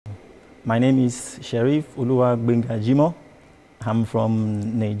My name is Sheriff Oluwagbengajimo. I'm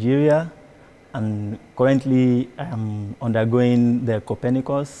from Nigeria, and currently I'm undergoing the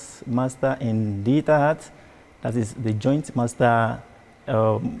Copernicus Master in Data Art. That is the joint master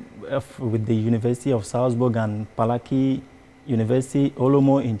with the University of Salzburg and Palacky University,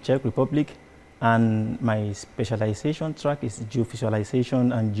 Olomouc in Czech Republic. And my specialization track is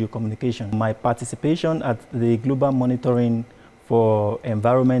GeoVisualization and Geocommunication. My participation at the Global Monitoring for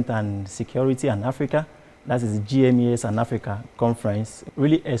Environment and Security in Africa, that is GMES and Africa conference,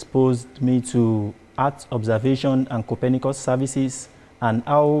 really exposed me to Earth observation and Copernicus services and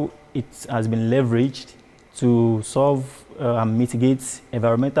how it has been leveraged to solve and mitigate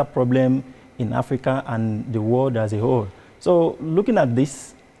environmental problems in Africa and the world as a whole. So looking at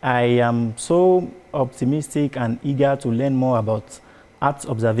this, I am so optimistic and eager to learn more about Earth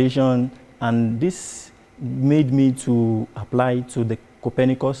observation, and this made me to apply to the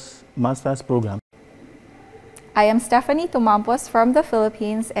Copernicus Master's Program. I am Stephanie Tumampos from the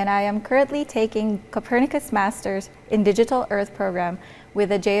Philippines, and I am currently taking Copernicus Masters in Digital Earth Program with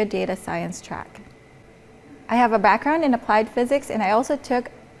the GeoData Science track. I have a background in applied physics, and I also took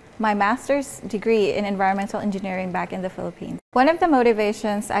my master's degree in environmental engineering back in the Philippines. One of the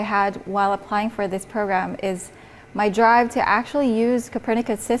motivations I had while applying for this program is my drive to actually use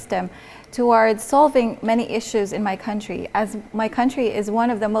Copernicus system towards solving many issues in my country. As my country is one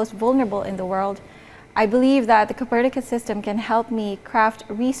of the most vulnerable in the world, I believe that the Copernicus system can help me craft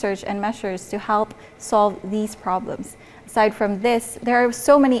research and measures to help solve these problems. Aside from this, there are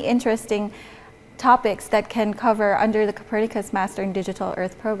so many interesting topics that can cover under the Copernicus Master in Digital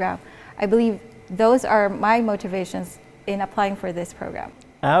Earth program. I believe those are my motivations in applying for this program.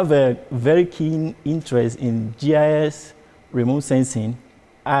 I have a very keen interest in GIS remote sensing.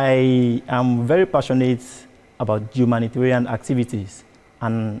 I am very passionate about humanitarian activities,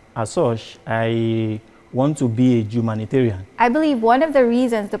 and as such, I want to be a humanitarian. I believe one of the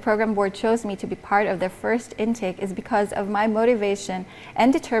reasons the program board chose me to be part of their first intake is because of my motivation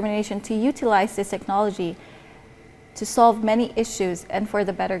and determination to utilize this technology to solve many issues and for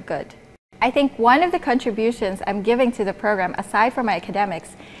the better good. I think one of the contributions I'm giving to the program, aside from my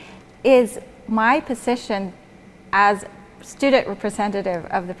academics, is my position as student representative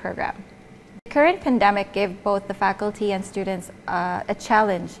of the program. The current pandemic gave both the faculty and students a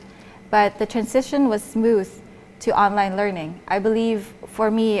challenge, but the transition was smooth to online learning. I believe for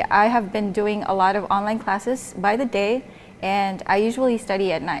me, I have been doing a lot of online classes by the day, and I usually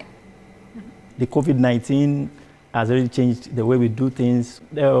study at night. The COVID-19 has really changed the way we do things.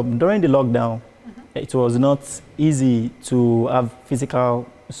 During the lockdown, it was not easy to have physical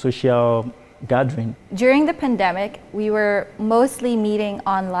social gathering. During the pandemic, we were mostly meeting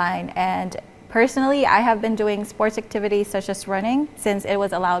online, and personally, I have been doing sports activities such as running since it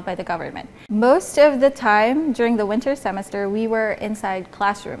was allowed by the government. Most of the time during the winter semester, we were inside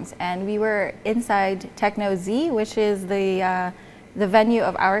classrooms, and we were inside Techno Z, which is the venue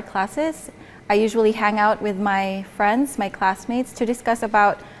of our classes. I usually hang out with my friends, my classmates, to discuss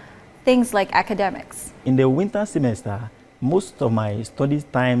about things like academics. In the winter semester, most of my study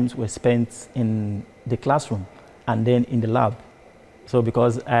times were spent in the classroom and then in the lab. So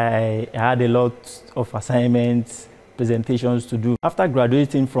because I had a lot of assignments, presentations to do. After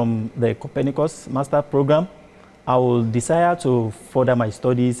graduating from the Copernicus Master Program, I will desire to further my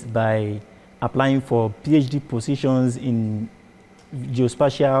studies by applying for PhD positions in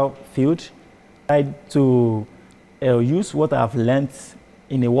geospatial field. I try to use what I've learned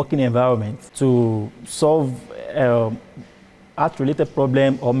in a working environment to solve Earth-related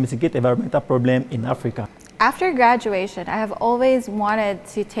problem or mitigate environmental problem in Africa. After graduation, I have always wanted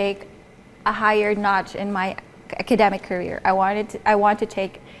to take a higher notch in my academic career. I want to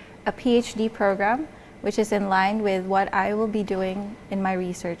take a PhD program, which is in line with what I will be doing in my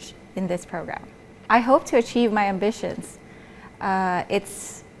research in this program. I hope to achieve my ambitions.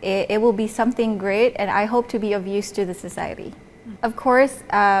 It will be something great, and I hope to be of use to the society. Of course,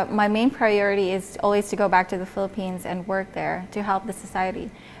 my main priority is always to go back to the Philippines and work there to help the society.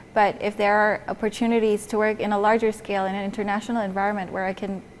 But if there are opportunities to work in a larger scale in an international environment where I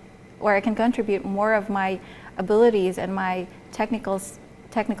can contribute more of my abilities and my technical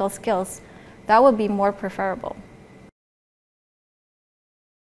skills, that would be more preferable.